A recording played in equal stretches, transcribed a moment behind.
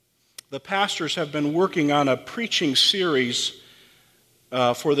the pastors have been working on a preaching series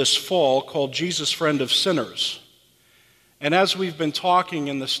for this fall called Jesus, Friend of Sinners. And as we've been talking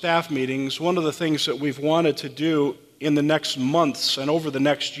in the staff meetings, one of the things that we've wanted to do in the next months and over the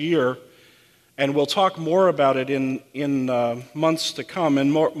next year, and we'll talk more about it in months to come,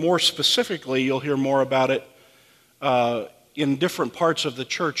 and more specifically, you'll hear more about it in different parts of the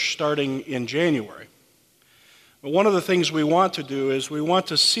church starting in January. But one of the things we want to do is we want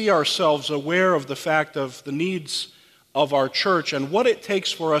to see ourselves aware of the fact of the needs of our church and what it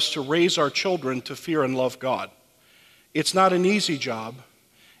takes for us to raise our children to fear and love God. It's not an easy job.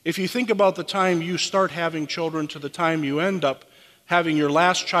 If you think about the time you start having children to the time you end up having your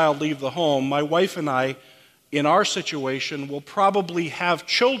last child leave the home, my wife and I, in our situation, will probably have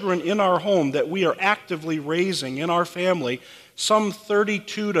children in our home that we are actively raising in our family some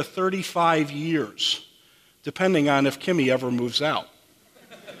 32 to 35 years, depending on if Kimmy ever moves out.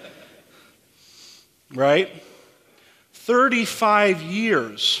 Right? 35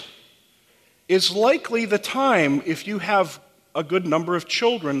 years is likely the time, if you have a good number of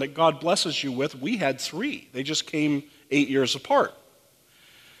children that God blesses you with. We had 3. They just came 8 years apart.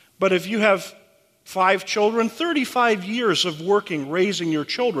 But if you have 5 children, 35 years of working, raising your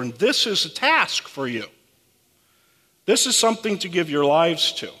children, this is a task for you. This is something to give your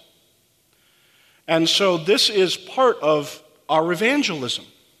lives to. And so this is part of our evangelism.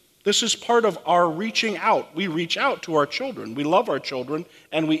 This is part of our reaching out. We reach out to our children. We love our children,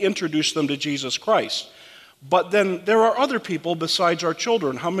 and we introduce them to Jesus Christ. But then there are other people besides our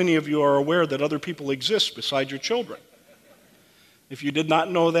children. How many of you are aware that other people exist besides your children? If you did not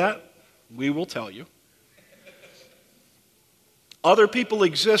know that, we will tell you. Other people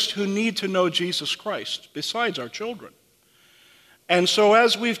exist who need to know Jesus Christ besides our children. And so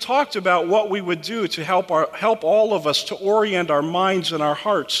as we've talked about what we would do to help all of us to orient our minds and our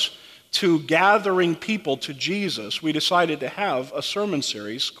hearts to gathering people to Jesus, we decided to have a sermon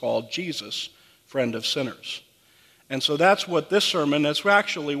series called Jesus, Friend of Sinners. And so that's what this sermon, that's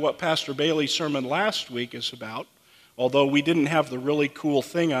actually what Pastor Bailey's sermon last week is about, although we didn't have the really cool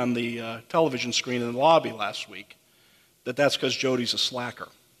thing on the television screen in the lobby last week. That's because Jody's a slacker.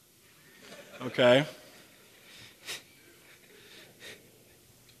 Okay?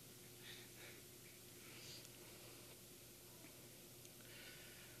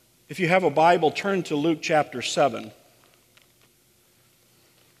 If you have a Bible, turn to Luke chapter 7.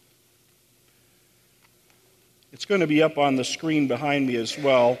 It's going to be up on the screen behind me as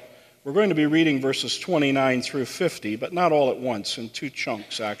well. We're going to be reading verses 29 through 50, but not all at once, in 2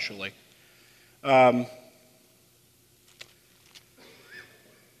 chunks, actually.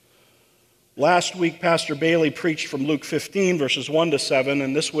 Last week, Pastor Bailey preached from Luke 15, verses 1 to 7,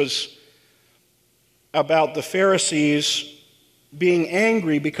 and this was about the Pharisees being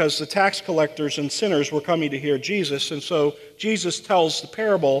angry because the tax collectors and sinners were coming to hear Jesus. And so Jesus tells the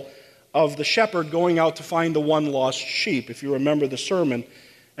parable of the shepherd going out to find the one lost sheep, if you remember the sermon.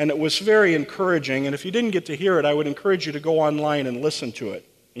 And it was very encouraging. And if you didn't get to hear it, I would encourage you to go online and listen to it.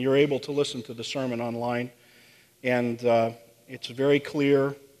 And you're able to listen to the sermon online. And it's very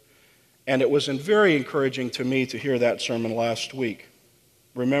clear. And it was very encouraging to me to hear that sermon last week,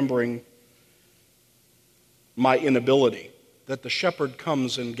 remembering my inability. That the shepherd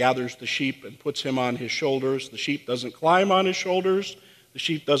comes and gathers the sheep and puts him on his shoulders. The sheep doesn't climb on his shoulders. The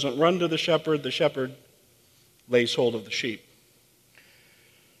sheep doesn't run to the shepherd. The shepherd lays hold of the sheep.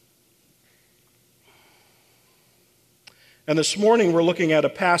 And this morning we're looking at a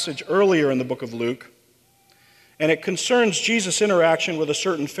passage earlier in the book of Luke, and it concerns Jesus' interaction with a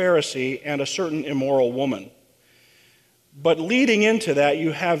certain Pharisee and a certain immoral woman. But leading into that,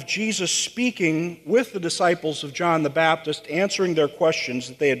 you have Jesus speaking with the disciples of John the Baptist, answering their questions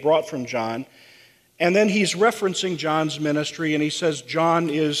that they had brought from John. And then he's referencing John's ministry, and he says John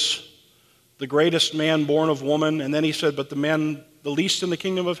is the greatest man born of woman. And then he said, but the least in the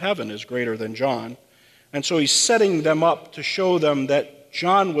kingdom of heaven is greater than John. And so he's setting them up to show them that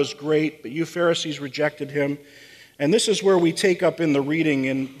John was great, but you Pharisees rejected him. And this is where we take up in the reading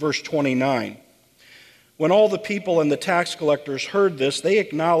in verse 29. When all the people and the tax collectors heard this, they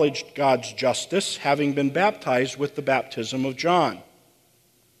acknowledged God's justice, having been baptized with the baptism of John.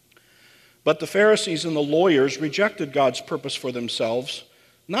 But the Pharisees and the lawyers rejected God's purpose for themselves,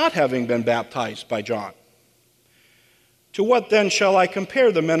 not having been baptized by John. To what then shall I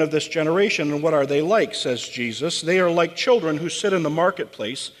compare the men of this generation, and what are they like, says Jesus? They are like children who sit in the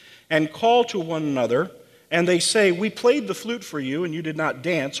marketplace and call to one another, and they say, we played the flute for you, and you did not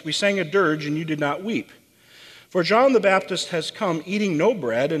dance. We sang a dirge, and you did not weep. For John the Baptist has come eating no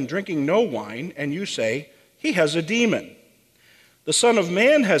bread and drinking no wine, and you say, he has a demon. The Son of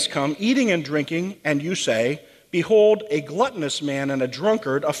Man has come, eating and drinking, and you say, 'Behold, a gluttonous man and a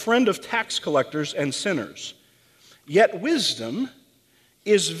drunkard, a friend of tax collectors and sinners.' Yet wisdom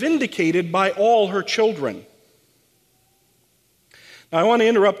is vindicated by all her children." Now, I want to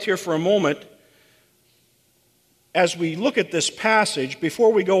interrupt here for a moment as we look at this passage,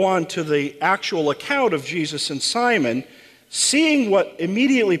 before we go on to the actual account of Jesus and Simon. Seeing what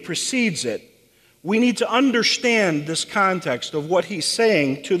immediately precedes it, we need to understand this context of what he's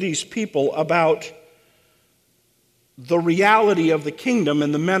saying to these people about the reality of the kingdom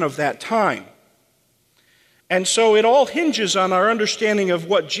and the men of that time. And so it all hinges on our understanding of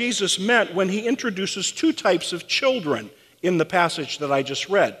what Jesus meant when he introduces two types of children in the passage that I just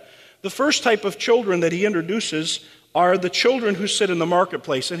read. The first type of children that he introduces are the children who sit in the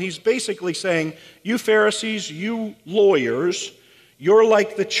marketplace. And he's basically saying, you Pharisees, you lawyers, you're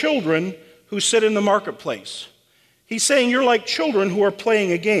like the children who sit in the marketplace. He's saying you're like children who are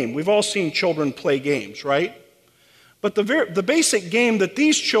playing a game. We've all seen children play games, right? But the basic game that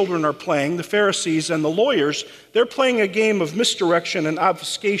these children are playing, the Pharisees and the lawyers, they're playing a game of misdirection and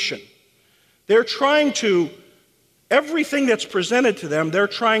obfuscation. They're trying to, everything that's presented to them, they're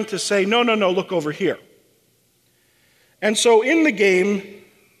trying to say, no, look over here. And so in the game,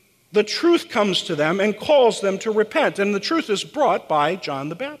 the truth comes to them and calls them to repent. And the truth is brought by John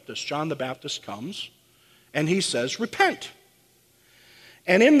the Baptist. John the Baptist comes and he says, repent.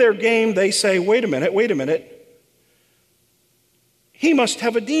 And in their game, they say, wait a minute. He must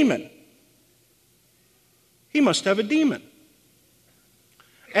have a demon. He must have a demon.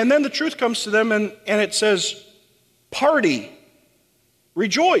 And then the truth comes to them and it says, party,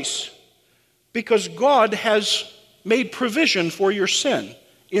 rejoice, because God has made provision for your sin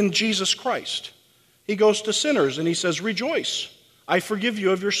in Jesus Christ. He goes to sinners and he says, rejoice, I forgive you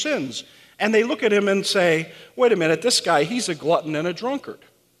of your sins. And they look at him and say, wait a minute, this guy, he's a glutton and a drunkard.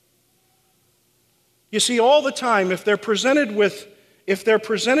 You see, all the time, if they're presented with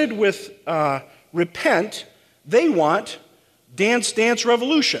repent, they want Dance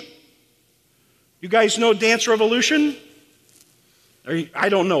Revolution. You guys know Dance Revolution? I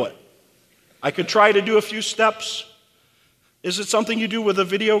don't know it. I could try to do a few steps. Is it something you do with a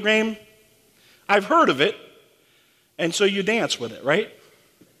video game? I've heard of it, and so you dance with it, right?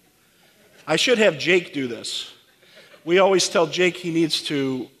 I should have Jake do this. We always tell Jake he needs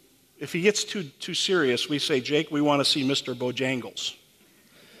to, if he gets too serious, we say, Jake, we want to see Mr. Bojangles.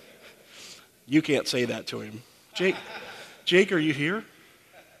 You can't say that to him. Jake, are you here?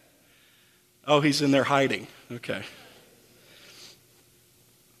 Oh, he's in there hiding. Okay.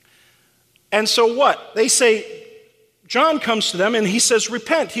 And so what? They say, John comes to them and he says,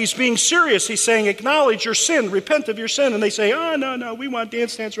 repent. He's being serious. He's saying, acknowledge your sin, repent of your sin. And they say, oh, no, we want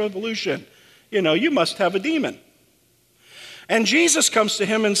Dance Revolution. You must have a demon. And Jesus comes to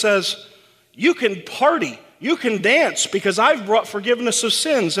him and says, you can party, you can dance because I've brought forgiveness of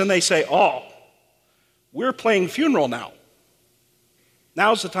sins. And they say, oh, we're playing funeral now.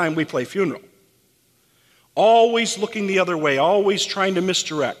 Now's the time we play funeral. Always looking the other way, always trying to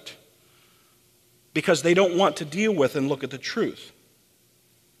misdirect because they don't want to deal with and look at the truth.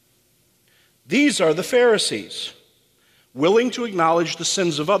 These are the Pharisees, willing to acknowledge the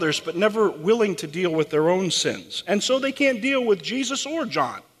sins of others, but never willing to deal with their own sins. And so they can't deal with Jesus or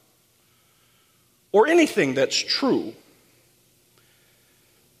John or anything that's true.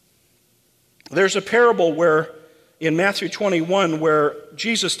 There's a parable in Matthew 21 where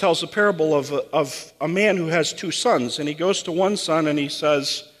Jesus tells a parable of a man who has two sons. And he goes to one son and he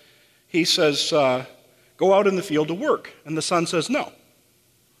says, go out in the field to work. And the son says, no.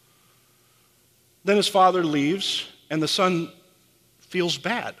 Then his father leaves and the son feels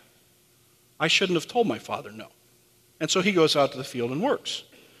bad. I shouldn't have told my father no. And so he goes out to the field and works.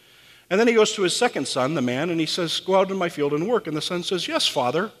 And then he goes to his second son, the man, and he says, go out in my field and work. And the son says, yes,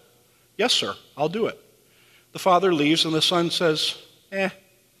 father. Yes, sir, I'll do it. The father leaves and the son says,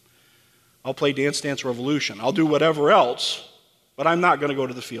 I'll play Dance Revolution. I'll do whatever else, but I'm not going to go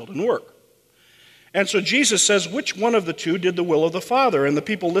to the field and work. And so Jesus says, which one of the two did the will of the Father? And the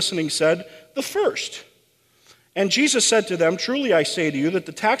people listening said, the first. And Jesus said to them, truly I say to you that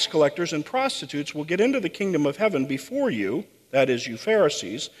the tax collectors and prostitutes will get into the kingdom of heaven before you, that is, you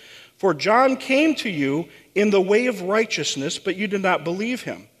Pharisees. For John came to you in the way of righteousness, but you did not believe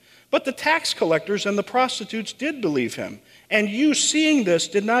him. But the tax collectors and the prostitutes did believe him. And you, seeing this,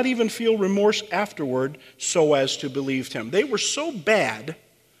 did not even feel remorse afterward so as to believe him. They were so bad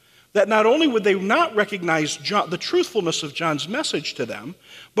that not only would they not recognize the truthfulness of John's message to them,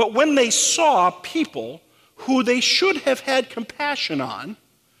 but when they saw people who they should have had compassion on,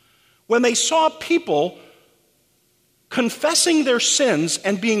 when they saw people confessing their sins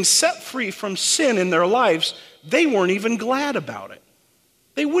and being set free from sin in their lives, they weren't even glad about it.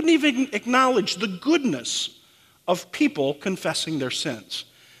 They wouldn't even acknowledge the goodness of people confessing their sins.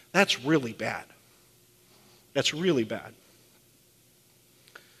 That's really bad. That's really bad.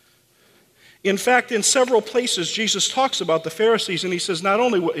 In fact, in several places, Jesus talks about the Pharisees, and he says not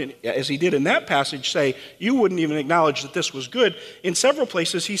only, as he did in that passage, say, you wouldn't even acknowledge that this was good. In several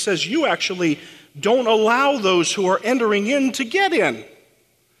places, he says, you actually don't allow those who are entering in to get in.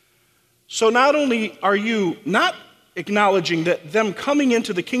 So not only are you not acknowledging that them coming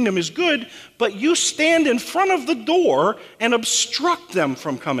into the kingdom is good, but you stand in front of the door and obstruct them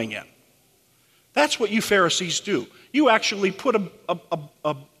from coming in. That's what you Pharisees do. You actually put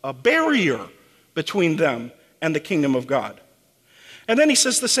a barrier between them and the kingdom of God. And then he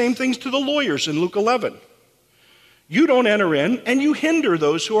says the same things to the lawyers in Luke 11. You don't enter in, and you hinder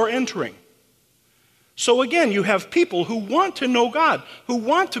those who are entering. So again, you have people who want to know God, who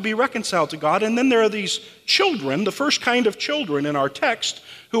want to be reconciled to God, and then there are these children, the first kind of children in our text,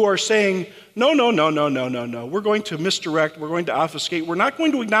 who are saying, no. We're going to misdirect, we're going to obfuscate, we're not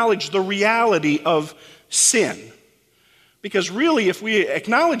going to acknowledge the reality of sin. Because really, if we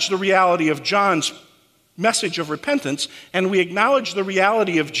acknowledge the reality of John's message of repentance, and we acknowledge the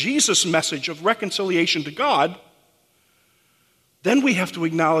reality of Jesus' message of reconciliation to God, then we have to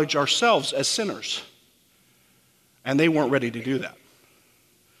acknowledge ourselves as sinners. And they weren't ready to do that.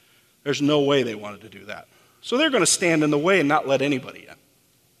 There's no way they wanted to do that. So they're going to stand in the way and not let anybody in.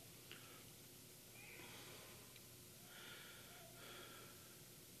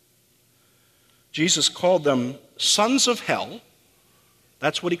 Jesus called them sons of hell.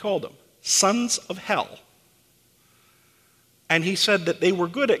 That's what he called them, sons of hell. And he said that they were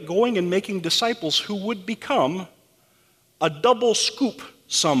good at going and making disciples who would become a double scoop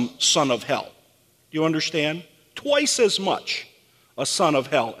son of hell. Do you understand? Twice as much a son of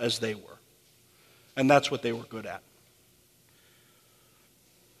hell as they were. And that's what they were good at.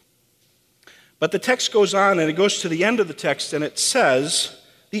 But the text goes on, and it goes to the end of the text, and it says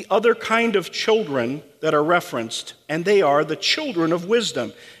the other kind of children that are referenced, and they are the children of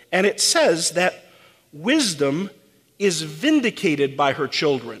wisdom. And it says that wisdom is vindicated by her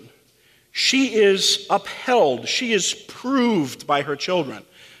children. She is upheld. She is proved by her children.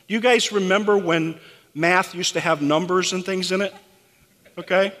 Do you guys remember when math used to have numbers and things in it?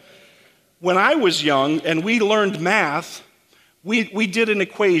 Okay? When I was young and we learned math, we did an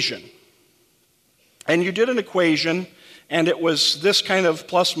equation. And you did an equation, and it was this kind of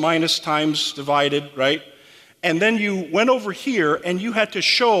plus, minus, times, divided, right? And then you went over here and you had to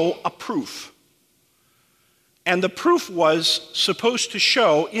show a proof. And the proof was supposed to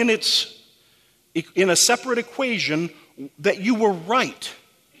show in a separate equation that you were right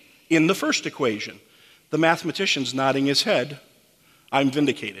in the first equation. The mathematician's nodding his head. I'm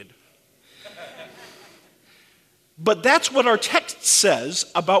vindicated. But that's what our text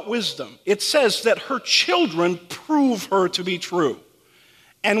says about wisdom. It says that her children prove her to be true.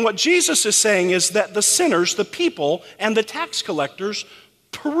 And what Jesus is saying is that the sinners, the people, and the tax collectors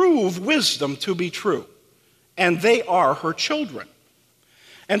prove wisdom to be true. And they are her children.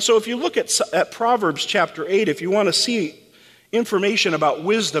 And so if you look at Proverbs chapter 8, if you want to see information about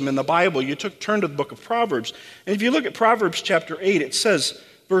wisdom in the Bible, you turn to the book of Proverbs. And if you look at Proverbs chapter 8, it says,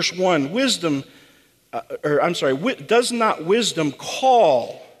 verse 1, does not wisdom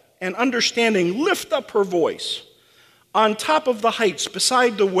call and understanding lift up her voice? On top of the heights,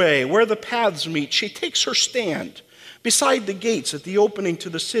 beside the way, where the paths meet, she takes her stand. Beside the gates, at the opening to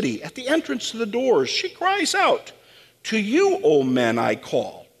the city, at the entrance to the doors, she cries out, to you, O men, I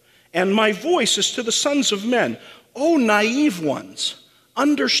call, and my voice is to the sons of men. O naive ones,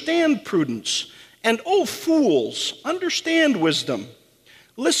 understand prudence, and O fools, understand wisdom.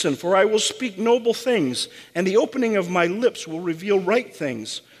 Listen, for I will speak noble things, and the opening of my lips will reveal right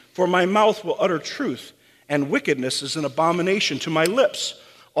things, for my mouth will utter truth, and wickedness is an abomination to my lips.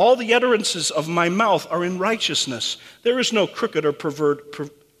 All the utterances of my mouth are in righteousness. There is no crooked or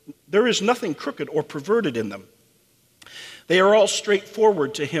there is nothing crooked or perverted in them. They are all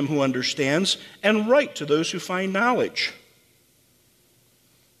straightforward to him who understands, and right to those who find knowledge.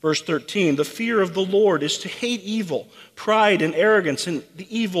 Verse 13, the fear of the Lord is to hate evil, pride and arrogance and the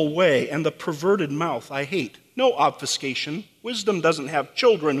evil way, and the perverted mouth I hate. No obfuscation. Wisdom doesn't have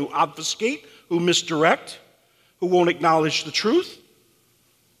children who obfuscate, who misdirect, who won't acknowledge the truth.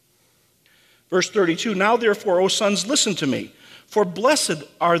 Verse 32, now therefore, O sons, listen to me, for blessed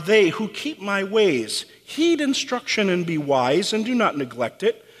are they who keep my ways. Heed instruction and be wise, and do not neglect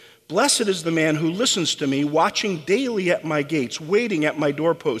it. Blessed is the man who listens to me, watching daily at my gates, waiting at my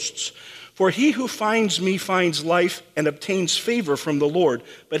doorposts. For he who finds me finds life and obtains favor from the Lord.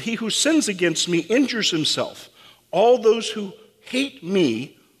 But he who sins against me injures himself. All those who hate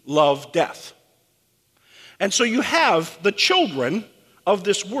me love death." And so you have the children of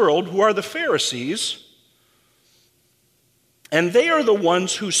this world who are the Pharisees, and they are the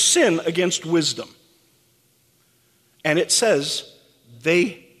ones who sin against wisdom. And it says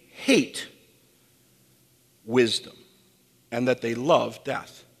they hate wisdom and that they love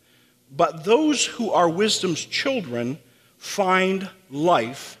death. But those who are wisdom's children find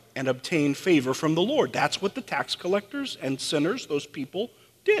life and obtain favor from the Lord. That's what the tax collectors and sinners, those people,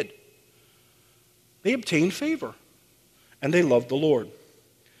 did. They obtained favor and they loved the Lord.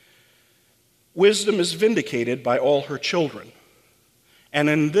 Wisdom is vindicated by all her children. And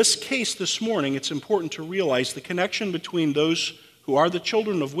in this case this morning, it's important to realize the connection between those who are the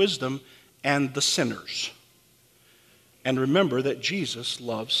children of wisdom and the sinners. And remember that Jesus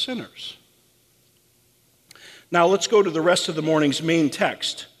loves sinners. Now let's go to the rest of the morning's main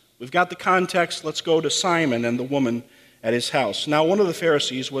text. We've got the context. Let's go to Simon and the woman at his house. Now one of the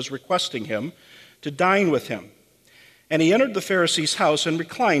Pharisees was requesting him to dine with him. And he entered the Pharisee's house and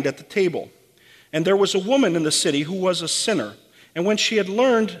reclined at the table. And there was a woman in the city who was a sinner. And when she had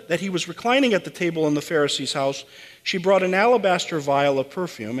learned that he was reclining at the table in the Pharisee's house, she brought an alabaster vial of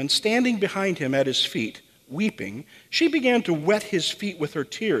perfume, and standing behind him at his feet, weeping, she began to wet his feet with her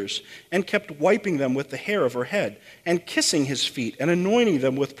tears, and kept wiping them with the hair of her head, and kissing his feet, and anointing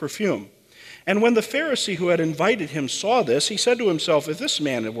them with perfume. And when the Pharisee who had invited him saw this, he said to himself, "If this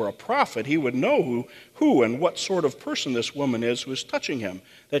man were a prophet, he would know who and what sort of person this woman is who is touching him,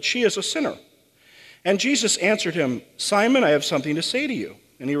 that she is a sinner." And Jesus answered him, "Simon, I have something to say to you."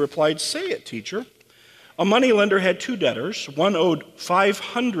 And he replied, "Say it, teacher." A moneylender had 2 debtors. One owed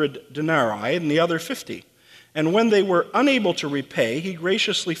 500 denarii and the other 50. And when they were unable to repay, he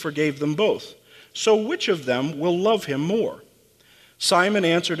graciously forgave them both. So which of them will love him more? Simon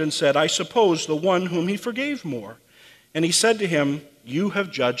answered and said, "I suppose the one whom he forgave more." And he said to him, "You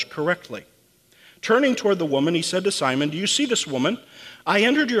have judged correctly." Turning toward the woman, he said to Simon, "Do you see this woman? I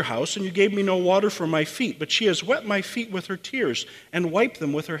entered your house, and you gave me no water for my feet, but she has wet my feet with her tears and wiped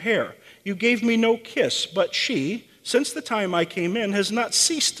them with her hair. You gave me no kiss, but she, since the time I came in, has not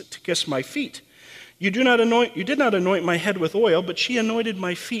ceased to kiss my feet. You did not anoint my head with oil, but she anointed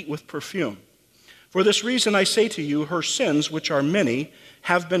my feet with perfume. For this reason I say to you, her sins, which are many,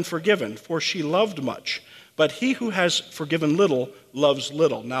 have been forgiven, for she loved much. But he who has forgiven little loves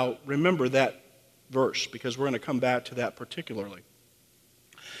little." Now remember that verse, because we're going to come back to that particularly.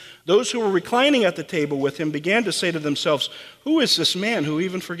 Those who were reclining at the table with him began to say to themselves, "Who is this man who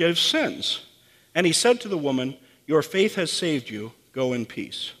even forgives sins?" And he said to the woman, "Your faith has saved you. Go in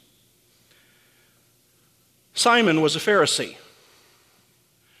peace." Simon was a Pharisee.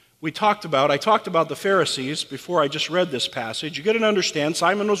 I talked about the Pharisees before I just read this passage. You got to understand,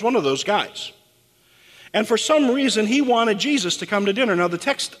 Simon was one of those guys. And for some reason, he wanted Jesus to come to dinner. Now, the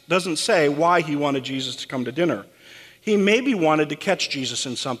text doesn't say why he wanted Jesus to come to dinner. He maybe wanted to catch Jesus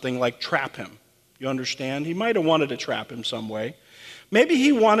in something like trap him. You understand? He might have wanted to trap him some way. Maybe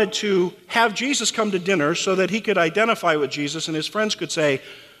he wanted to have Jesus come to dinner so that he could identify with Jesus and his friends could say,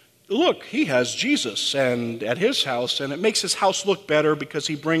 "Look, he has Jesus and at his house, and it makes his house look better because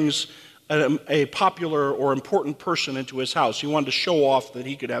he brings a popular or important person into his house." He wanted to show off that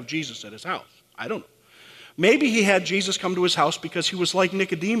he could have Jesus at his house. I don't know. Maybe he had Jesus come to his house because he was like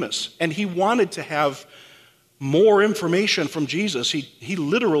Nicodemus, and he wanted to have more information from Jesus. He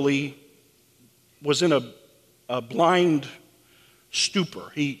literally was in a blind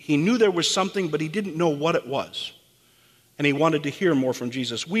stupor. He knew there was something, but he didn't know what it was. And he wanted to hear more from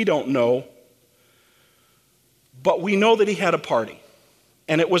Jesus. We don't know, but we know that he had a party,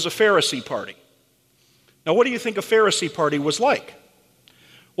 and it was a Pharisee party. Now, what do you think a Pharisee party was like?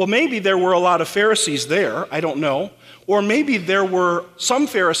 Well, maybe there were a lot of Pharisees there, I don't know. Or maybe there were some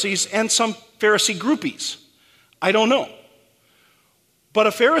Pharisees and some Pharisee groupies. I don't know. But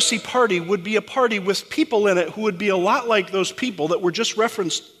a Pharisee party would be a party with people in it who would be a lot like those people that were just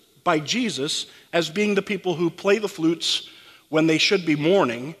referenced by Jesus as being the people who play the flutes when they should be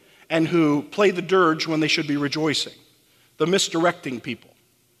mourning and who play the dirge when they should be rejoicing. The misdirecting people.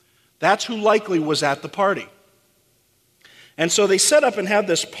 That's who likely was at the party. And so they set up and had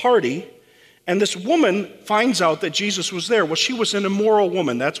this party, and this woman finds out that Jesus was there. Well, she was an immoral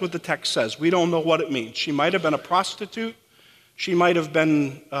woman. That's what the text says. We don't know what it means. She might have been a prostitute. She might have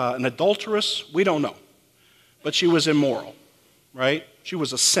been an adulteress. We don't know. But she was immoral, right? She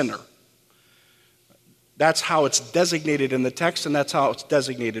was a sinner. That's how it's designated in the text, and that's how it's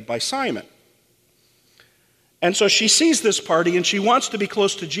designated by Simon. And so she sees this party and she wants to be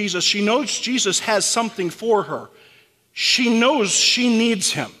close to Jesus. She knows Jesus has something for her. She knows she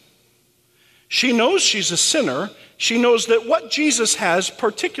needs him. She knows she's a sinner. She knows that what Jesus has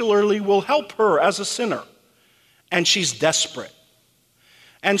particularly will help her as a sinner. And she's desperate.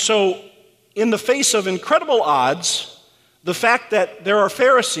 And so, in the face of incredible odds, the fact that there are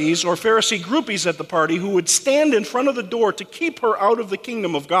Pharisees or Pharisee groupies at the party who would stand in front of the door to keep her out of the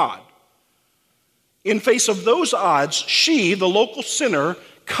kingdom of God, in face of those odds, she, the local sinner,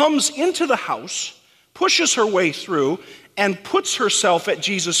 comes into the house, pushes her way through, and puts herself at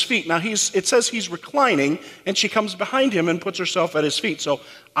Jesus' feet. Now, it says he's reclining, and she comes behind him and puts herself at his feet. So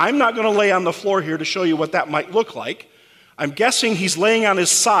I'm not going to lay on the floor here to show you what that might look like. I'm guessing he's laying on his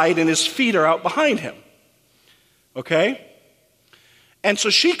side, and his feet are out behind him. Okay? And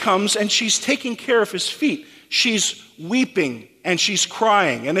so she comes, and she's taking care of his feet. She's weeping, and she's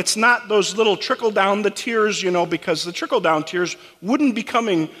crying. And it's not those little trickle-down the tears, because the trickle-down tears wouldn't be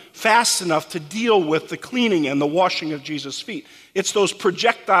coming fast enough to deal with the cleaning and the washing of Jesus' feet. It's those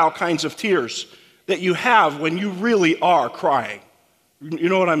projectile kinds of tears that you have when you really are crying. You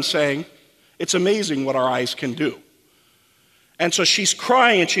know what I'm saying? It's amazing what our eyes can do. And so she's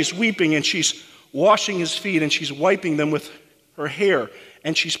crying, and she's weeping, and she's washing his feet, and she's wiping them with her hair,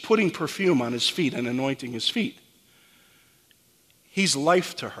 and she's putting perfume on his feet and anointing his feet. He's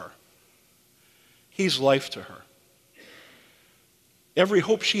life to her. He's life to her. Every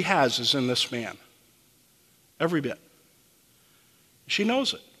hope she has is in this man. Every bit. She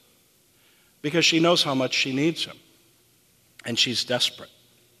knows it because she knows how much she needs him, and she's desperate.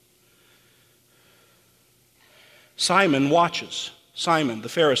 Simon watches. Simon, the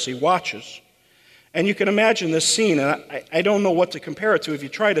Pharisee, watches. And you can imagine this scene, and I don't know what to compare it to. If you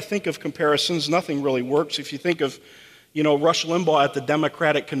try to think of comparisons, nothing really works. If you think of, Rush Limbaugh at the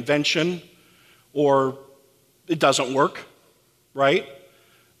Democratic convention, or it doesn't work, right?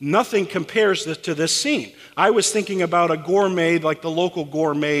 Nothing compares to this scene. I was thinking about a gourmet, like the local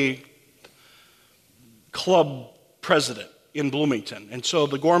gourmet club president in Bloomington. And so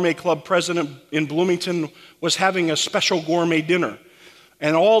the gourmet club president in Bloomington was having a special gourmet dinner.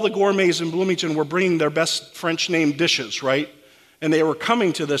 And all the gourmets in Bloomington were bringing their best French-named dishes, right? And they were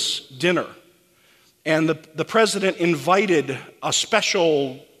coming to this dinner. And the president invited a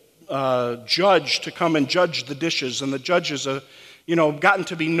special judge to come and judge the dishes. And the judge is gotten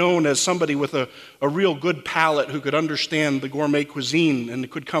to be known as somebody with a real good palate who could understand the gourmet cuisine and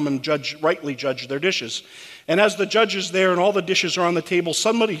could come and rightly judge their dishes. And as the judge is there and all the dishes are on the table,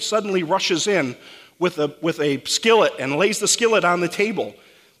 somebody suddenly rushes in with a skillet and lays the skillet on the table.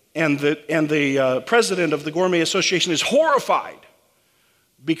 And the president of the Gourmet Association is horrified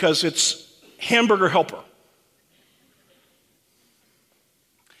because it's Hamburger Helper.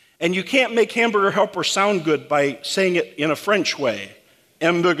 And you can't make Hamburger Helper sound good by saying it in a French way.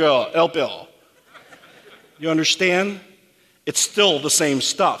 Hamburger Helper. You understand? It's still the same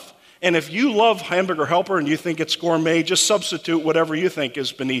stuff. And if you love Hamburger Helper and you think it's gourmet, just substitute whatever you think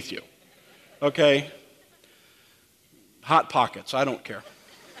is beneath you. Okay? Hot Pockets, I don't care.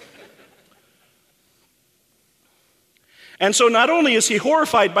 And so not only is he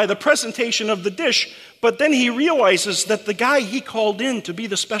horrified by the presentation of the dish, but then he realizes that the guy he called in to be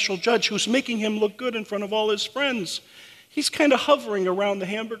the special judge who's making him look good in front of all his friends, he's kind of hovering around the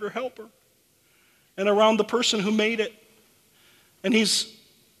Hamburger Helper and around the person who made it. And he's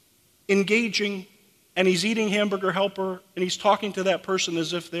engaging, and he's eating Hamburger Helper, and he's talking to that person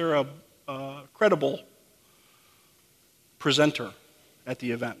as if they're a credible presenter at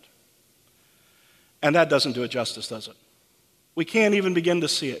the event. And that doesn't do it justice, does it? We can't even begin to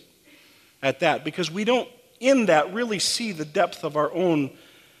see it at that because we don't, in that, really see the depth of our own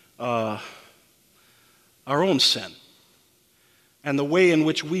sin and the way in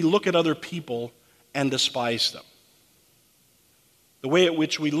which we look at other people and despise them. The way in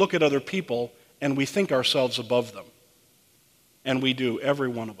which we look at other people and we think ourselves above them. And we do, every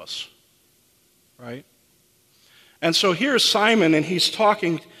one of us. Right? And so here's Simon, and he's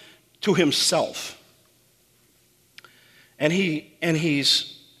talking to himself. And he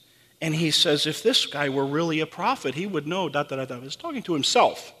says, if this guy were really a prophet, he would know, He's talking to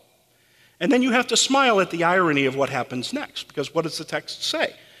himself. And then you have to smile at the irony of what happens next, because what does the text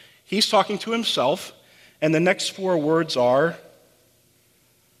say? He's talking to himself, and the next four words are,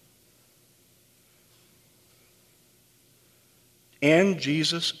 and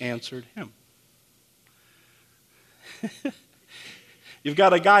Jesus answered him. You've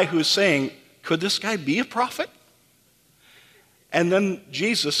got a guy who's saying, could this guy be a prophet? And then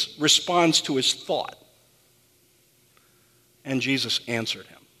Jesus responds to his thought. And Jesus answered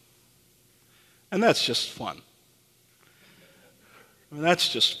him. And that's just fun. I mean, that's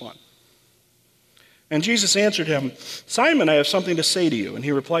just fun. And Jesus answered him, Simon, I have something to say to you. And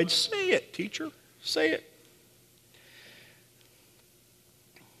he replied, say it, teacher, say it.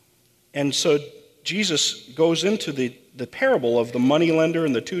 And so Jesus goes into the parable of the moneylender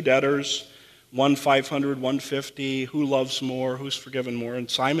and the two debtors, one 500, one 50, who loves more, who's forgiven more.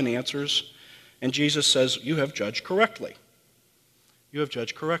 And Simon answers, and Jesus says, you have judged correctly. You have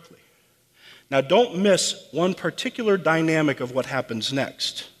judged correctly. Now don't miss one particular dynamic of what happens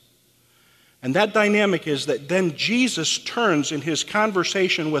next. And that dynamic is that then Jesus turns in his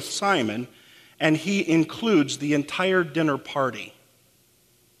conversation with Simon, and he includes the entire dinner party.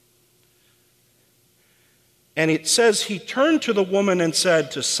 And it says he turned to the woman and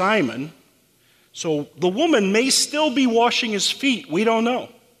said to Simon, so the woman may still be washing his feet, we don't know.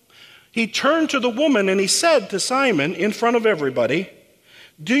 He turned to the woman and he said to Simon in front of everybody,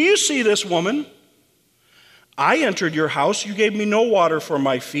 do you see this woman? I entered your house, you gave me no water for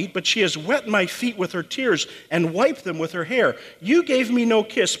my feet, but she has wet my feet with her tears and wiped them with her hair. You gave me no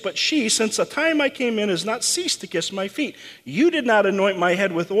kiss, but she, since the time I came in, has not ceased to kiss my feet. You did not anoint my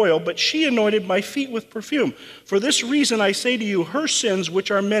head with oil, but she anointed my feet with perfume. For this reason I say to you, her sins, which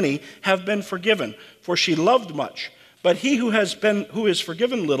are many, have been forgiven, for she loved much. But he who is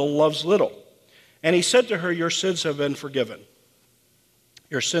forgiven little loves little. And he said to her, your sins have been forgiven.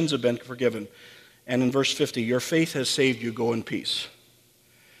 Your sins have been forgiven. And in verse 50, your faith has saved you, go in peace.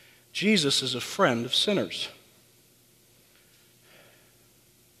 Jesus is a friend of sinners.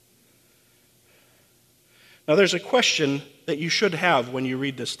 Now there's a question that you should have when you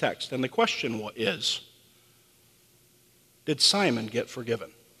read this text, and the question is, did Simon get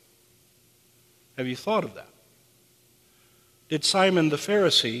forgiven? Have you thought of that? Did Simon the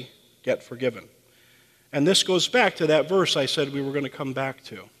Pharisee get forgiven? And this goes back to that verse I said we were going to come back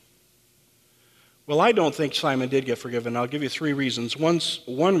to. Well, I don't think Simon did get forgiven. I'll give you three reasons.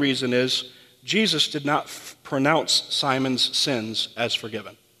 One reason is Jesus did not pronounce Simon's sins as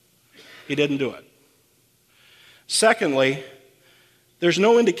forgiven. He didn't do it. Secondly, there's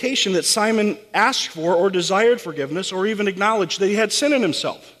no indication that Simon asked for or desired forgiveness or even acknowledged that he had sin in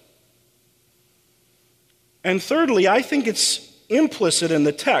himself. And thirdly, I think it's implicit in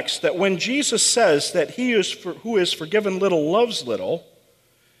the text that when Jesus says that who is forgiven little loves little,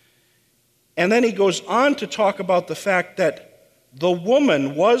 and then he goes on to talk about the fact that the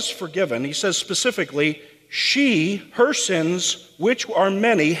woman was forgiven. He says specifically, her sins, which are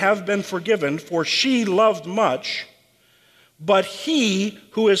many, have been forgiven, for she loved much. But he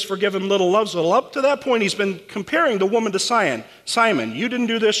who is forgiven little loves little. Up to that point, he's been comparing the woman to Simon, you didn't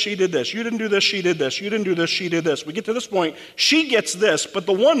do this, she did this. You didn't do this, she did this. You didn't do this, she did this. We get to this point, she gets this, but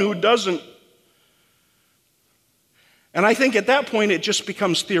the one who doesn't. And I think at that point it just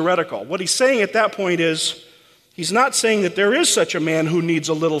becomes theoretical. What he's saying at that point is, he's not saying that there is such a man who needs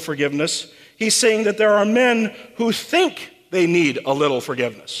a little forgiveness. He's saying that there are men who think they need a little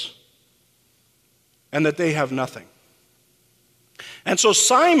forgiveness and that they have nothing. And so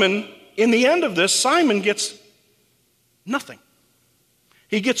Simon, in the end of this, Simon gets nothing.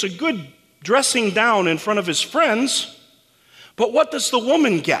 He gets a good dressing down in front of his friends, but what does the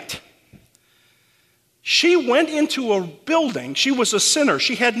woman get? She went into a building. She was a sinner.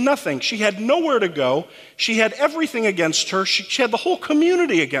 She had nothing. She had nowhere to go. She had everything against her. She had the whole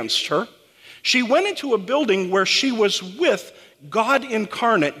community against her. She went into a building where she was with God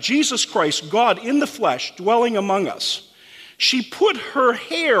incarnate, Jesus Christ, God in the flesh, dwelling among us. She put her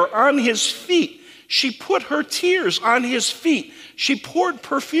hair on his feet. She put her tears on his feet. She poured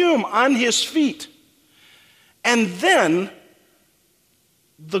perfume on his feet. And then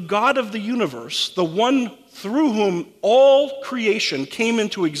the God of the universe, the one through whom all creation came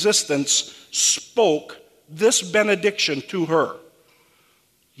into existence, spoke this benediction to her.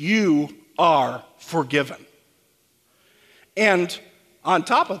 You are forgiven. And on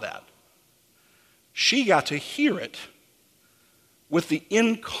top of that, she got to hear it with the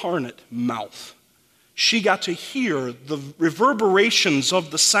incarnate mouth. She got to hear the reverberations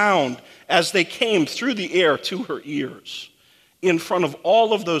of the sound as they came through the air to her ears, in front of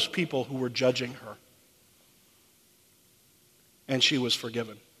all of those people who were judging her. And she was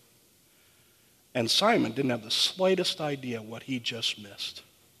forgiven. And Simon didn't have the slightest idea what he just missed,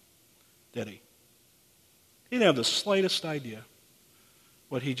 did he? He didn't have the slightest idea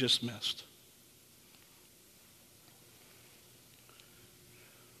what he just missed.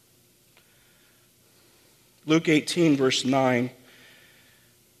 Luke 18, verse 9.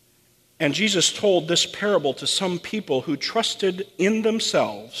 And Jesus told this parable to some people who trusted in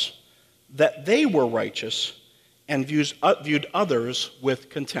themselves that they were righteous and viewed others with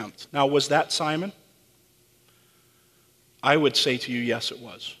contempt. Now, was that Simon? I would say to you, yes, it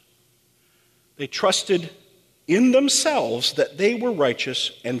was. They trusted in themselves that they were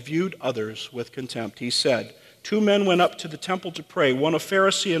righteous and viewed others with contempt. He said, 2 men went up to the temple to pray, one a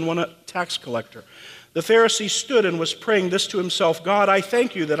Pharisee and one a tax collector. The Pharisee stood and was praying this to himself, God, I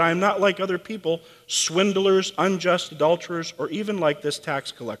thank you that I am not like other people, swindlers, unjust, adulterers, or even like this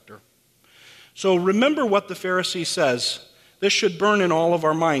tax collector. So remember what the Pharisee says. This should burn in all of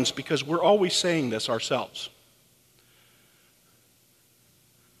our minds because we're always saying this ourselves.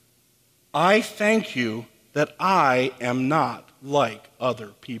 I thank you that I am not like other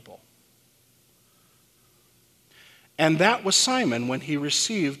people. And that was Simon when he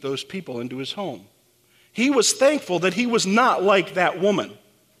received those people into his home. He was thankful that he was not like that woman.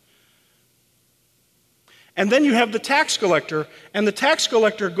 And then you have the tax collector, and the tax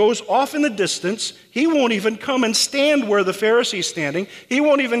collector goes off in the distance. He won't even come and stand where the Pharisee's standing. He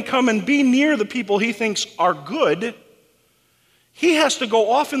won't even come and be near the people he thinks are good. He has to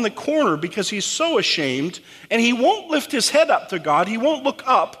go off in the corner because he's so ashamed, and he won't lift his head up to God. He won't look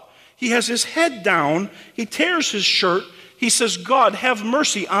up. He has his head down. He tears his shirt. He says, God, have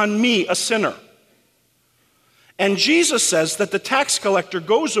mercy on me, a sinner. And Jesus says that the tax collector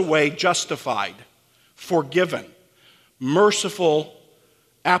goes away justified, forgiven, merciful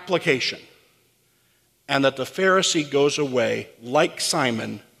application, and that the Pharisee goes away like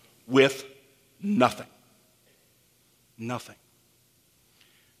Simon with nothing. Nothing.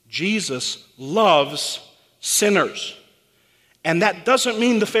 Jesus loves sinners, and that doesn't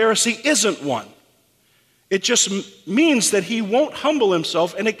mean the Pharisee isn't one. It just means that he won't humble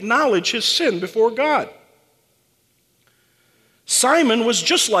himself and acknowledge his sin before God. Simon was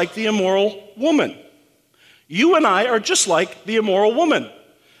just like the immoral woman. You and I are just like the immoral woman.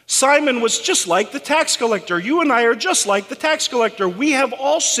 Simon was just like the tax collector. You and I are just like the tax collector. We have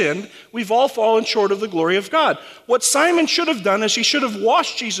all sinned. We've all fallen short of the glory of God. What Simon should have done is he should have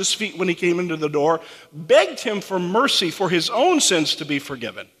washed Jesus' feet when he came into the door, begged him for mercy for his own sins to be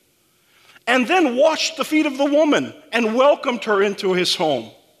forgiven, and then washed the feet of the woman and welcomed her into his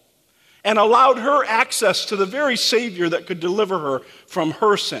home and allowed her access to the very Savior that could deliver her from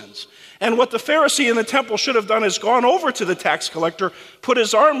her sins. And what the Pharisee in the temple should have done is gone over to the tax collector, put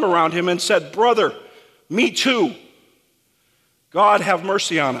his arm around him and said, brother, me too. God have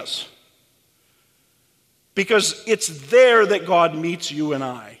mercy on us. Because it's there that God meets you and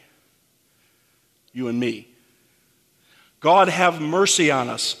I, you and me. God have mercy on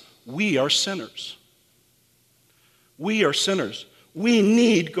us. We are sinners. We are sinners. We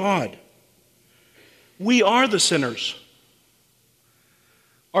need God. We are the sinners.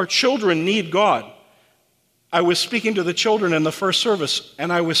 Our children need God. I was speaking to the children in the first service,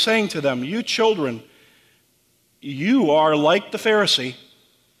 and I was saying to them, you children, you are like the Pharisee.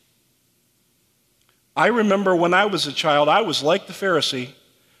 I remember when I was a child, I was like the Pharisee,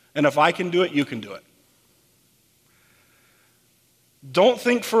 and if I can do it, you can do it. Don't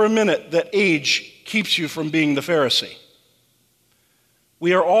think for a minute that age keeps you from being the Pharisee.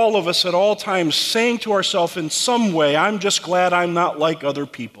 We are all of us at all times saying to ourselves in some way, I'm just glad I'm not like other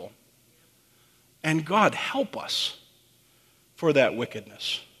people. And God help us for that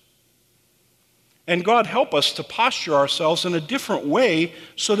wickedness. And God help us to posture ourselves in a different way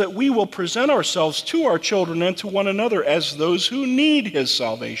so that we will present ourselves to our children and to one another as those who need his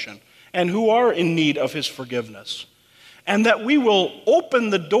salvation and who are in need of his forgiveness. And that we will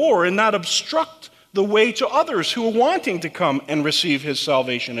open the door and not obstruct the way to others who are wanting to come and receive his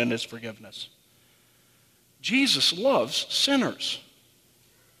salvation and his forgiveness. Jesus loves sinners.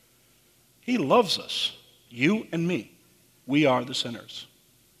 He loves us. You and me. We are the sinners.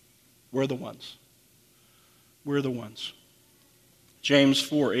 We're the ones. We're the ones. James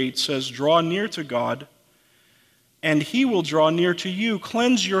 4:8 says, draw near to God, and he will draw near to you.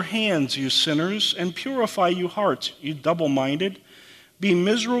 Cleanse your hands, you sinners, and purify you hearts, you double-minded. Be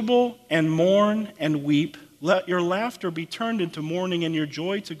miserable and mourn and weep. Let your laughter be turned into mourning and your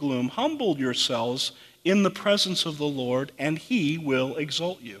joy to gloom. Humble yourselves in the presence of the Lord, and he will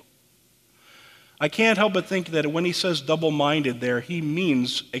exalt you. I can't help but think that when he says double-minded there, he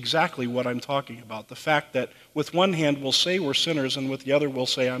means exactly what I'm talking about. The fact that with one hand we'll say we're sinners, and with the other we'll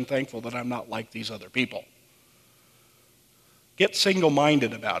say, I'm thankful that I'm not like these other people. Get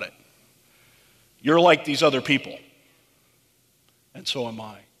single-minded about it. You're like these other people. And so am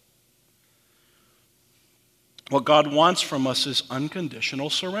I. What God wants from us is unconditional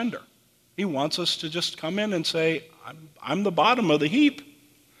surrender. He wants us to just come in and say, I'm the bottom of the heap.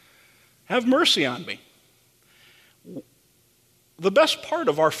 Have mercy on me. The best part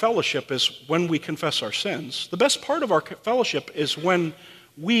of our fellowship is when we confess our sins. The best part of our fellowship is when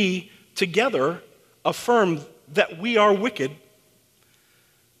we together affirm that we are wicked.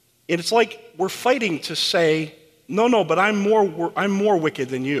 And it's like we're fighting to say, no, but I'm more wicked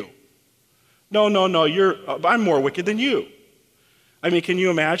than you. No, I'm more wicked than you. I mean, can you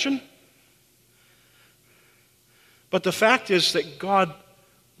imagine? But the fact is that God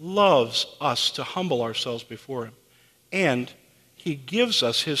loves us to humble ourselves before him. And he gives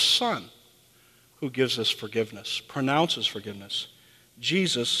us his Son, who gives us forgiveness, pronounces forgiveness.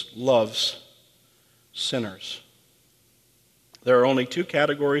 Jesus loves sinners. There are only two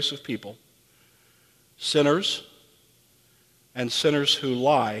categories of people: sinners and sinners who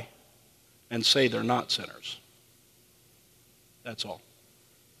lie and say they're not sinners. That's all.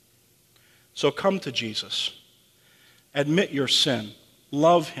 So come to Jesus. Admit your sin.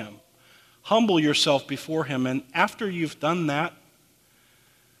 Love him. Humble yourself before him. And after you've done that,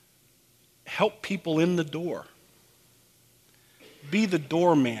 help people in the door. Be the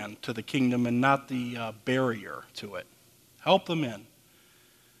doorman to the kingdom and not the barrier to it. Help them in,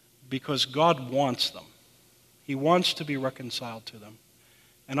 because God wants them. He wants to be reconciled to them.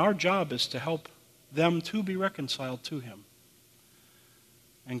 And our job is to help them to be reconciled to him.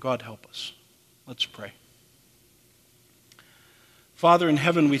 And God help us. Let's pray. Father in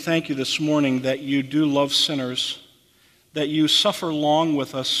heaven, we thank you this morning that you do love sinners, that you suffer long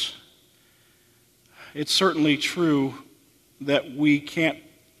with us. It's certainly true that we can't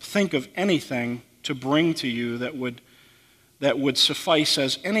think of anything to bring to you that would suffice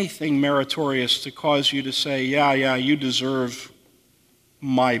as anything meritorious to cause you to say, yeah, you deserve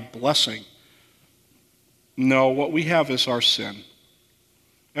my blessing. No, what we have is our sin.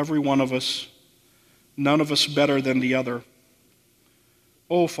 Every one of us, none of us better than the other.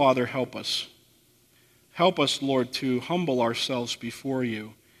 Oh, Father, help us. Help us, Lord, to humble ourselves before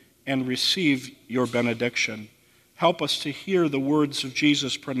you and receive your benediction. Help us to hear the words of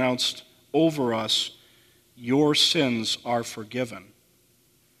Jesus pronounced over us: your sins are forgiven.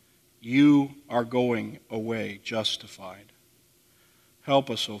 You are going away justified. Help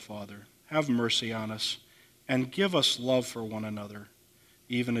us, O Father. Have mercy on us and give us love for one another,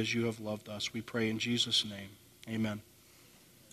 even as you have loved us. We pray in Jesus' name. Amen.